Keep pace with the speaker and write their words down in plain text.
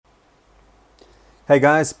Hey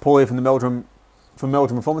guys, Paul here from Meldrum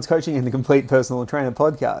Performance Coaching and the Complete Personal Trainer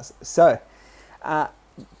podcast. So,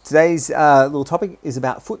 today's little topic is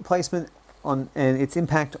about foot placement and its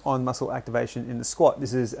impact on muscle activation in the squat.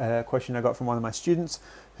 This is a question I got from one of my students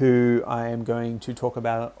who I am going to talk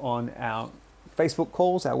about on our Facebook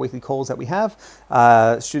calls, our weekly calls that we have.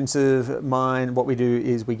 Students of mine, what we do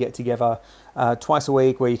is we get together twice a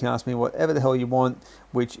week where you can ask me whatever the hell you want,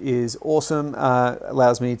 which is awesome.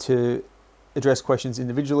 Allows me to address questions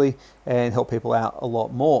individually and help people out a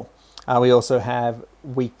lot more. We also have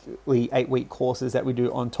weekly 8-week courses that we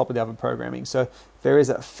do on top of the other programming. So there is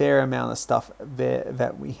a fair amount of stuff there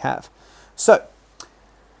that we have. So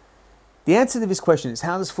the answer to this question is,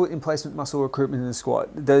 how does foot emplacement muscle recruitment in the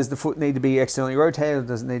squat? Does the foot need to be externally rotated, or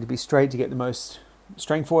does it need to be straight to get the most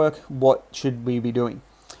strength work? What should we be doing?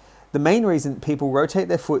 The main reason people rotate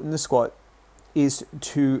their foot in the squat is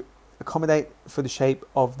to accommodate for the shape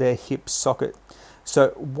of their hip socket. So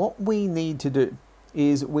what we need to do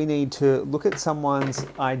is we need to look at someone's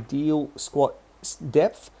ideal squat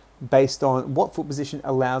depth based on what foot position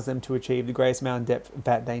allows them to achieve the greatest amount of depth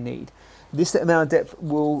that they need. This amount of depth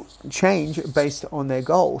will change based on their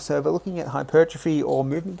goal. So if we're looking at hypertrophy or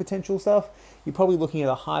movement potential stuff, you're probably looking at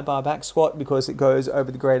a high bar back squat because it goes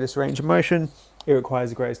over the greatest range of motion. It requires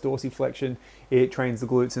the greatest dorsiflexion. It trains the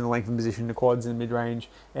glutes in the lengthened position, the quads in mid-range,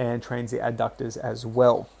 and trains the adductors as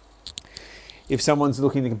well. If someone's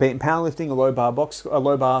looking to compete in powerlifting, a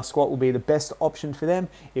low bar squat will be the best option for them.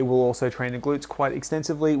 It will also train the glutes quite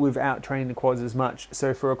extensively without training the quads as much.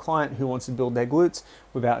 So for a client who wants to build their glutes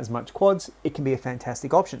without as much quads, it can be a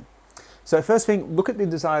fantastic option. So first thing, look at the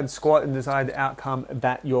desired squat and desired outcome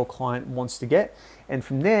that your client wants to get. And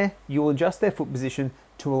from there, you will adjust their foot position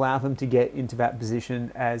to allow them to get into that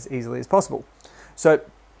position as easily as possible. So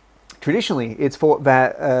traditionally, it's thought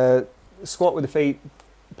that squat with the feet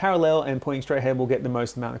parallel and pointing straight ahead will get the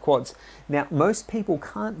most amount of quads. Now, most people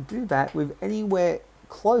can't do that with anywhere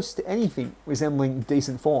close to anything resembling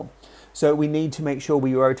decent form. So we need to make sure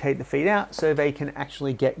we rotate the feet out so they can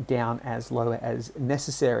actually get down as low as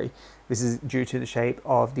necessary. This is due to the shape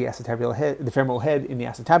of the acetabular head, the femoral head in the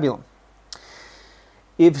acetabulum.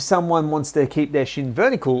 If someone wants to keep their shin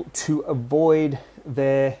vertical to avoid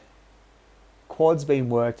their quads being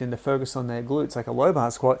worked and to focus on their glutes like a low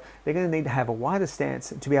bar squat, they're going to need to have a wider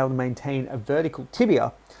stance to be able to maintain a vertical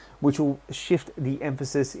tibia, which will shift the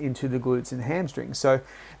emphasis into the glutes and hamstrings. So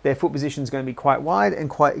their foot position is going to be quite wide and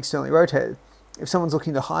quite externally rotated. If someone's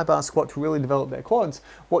looking to high bar squat to really develop their quads,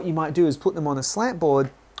 what you might do is put them on a slant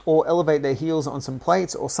board or elevate their heels on some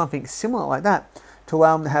plates or something similar like that to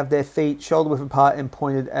allow them to have their feet shoulder width apart and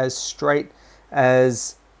pointed as straight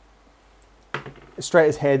as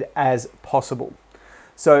head as possible.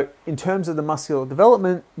 So in terms of the muscular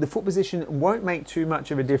development, the foot position won't make too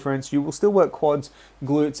much of a difference. You will still work quads,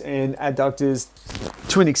 glutes, and adductors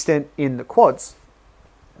to an extent in the quads.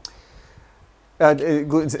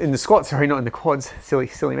 Glutes in the squat, sorry, not in the quads.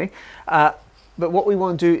 Silly me. But what we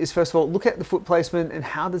want to do is, first of all, look at the foot placement and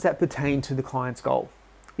how does that pertain to the client's goal.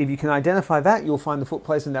 If you can identify that, you'll find the foot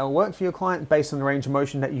placement that will work for your client based on the range of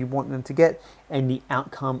motion that you want them to get and the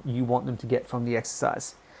outcome you want them to get from the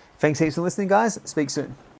exercise. Thanks heaps for listening, guys. Speak soon.